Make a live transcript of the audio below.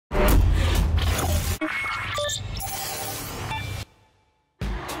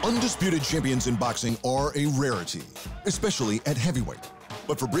Undisputed champions in boxing are a rarity, especially at heavyweight.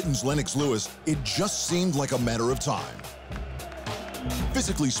 But for Britain's Lennox Lewis, it just seemed like a matter of time.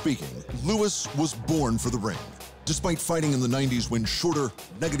 Physically speaking, Lewis was born for the ring. Despite fighting in the 90s when shorter,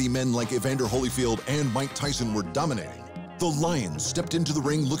 nuggety men like Evander Holyfield and Mike Tyson were dominating, the Lion stepped into the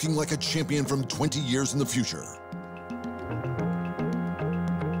ring looking like a champion from 20 years in the future.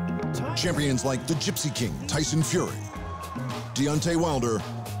 Champions like the Gypsy King, Tyson Fury, Deontay Wilder,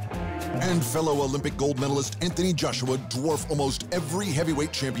 and fellow Olympic gold medalist Anthony Joshua dwarf almost every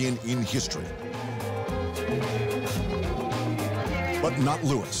heavyweight champion in history. But not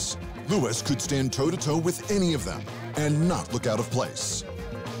Lewis. Lewis could stand toe-to-toe with any of them and not look out of place.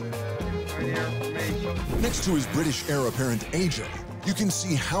 Next to his British heir apparent AJ, you can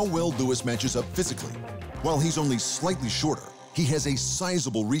see how well Lewis matches up physically. While he's only slightly shorter, he has a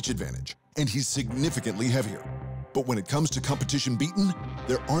sizable reach advantage, and he's significantly heavier. But when it comes to competition beaten,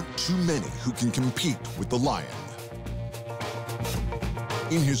 there aren't too many who can compete with the Lion.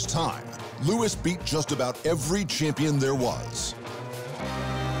 In his time, Lewis beat just about every champion there was.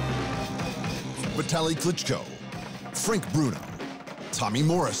 Vitaly Klitschko, Frank Bruno, Tommy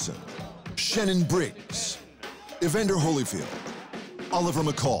Morrison, Shannon Briggs, Evander Holyfield, Oliver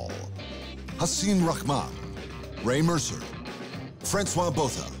McCall, Hasim Rahman, Ray Mercer, Francois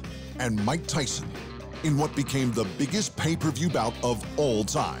Botha, and Mike Tyson in what became the biggest pay-per-view bout of all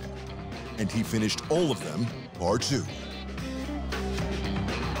time. And he finished all of them, bar two.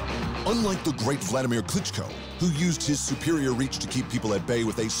 Unlike the great Vladimir Klitschko, who used his superior reach to keep people at bay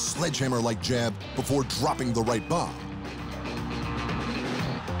with a sledgehammer-like jab before dropping the right bomb.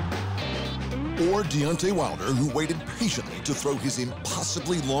 Or Deontay Wilder, who waited patiently to throw his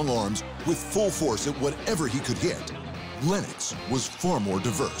impossibly long arms with full force at whatever he could hit, Lennox was far more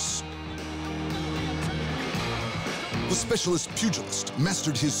diverse. The specialist pugilist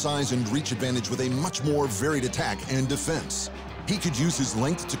mastered his size and reach advantage with a much more varied attack and defense. He could use his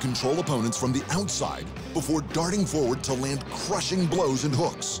length to control opponents from the outside before darting forward to land crushing blows and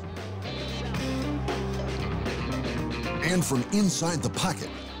hooks. And from inside the pocket,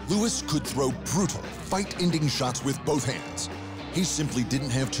 Lewis could throw brutal, fight-ending shots with both hands. He simply didn't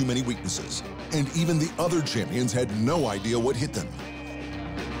have too many weaknesses, and even the other champions had no idea what hit them.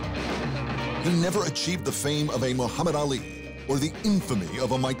 He never achieved the fame of a Muhammad Ali or the infamy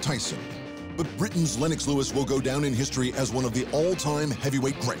of a Mike Tyson. But Britain's Lennox Lewis will go down in history as one of the all-time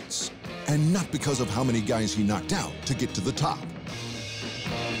heavyweight greats. And not because of how many guys he knocked out to get to the top,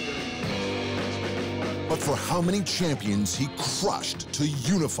 but for how many champions he crushed to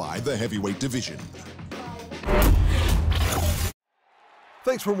unify the heavyweight division.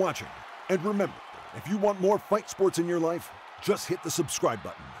 Thanks for watching. And remember, if you want more fight sports in your life, just hit the subscribe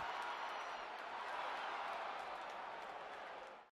button.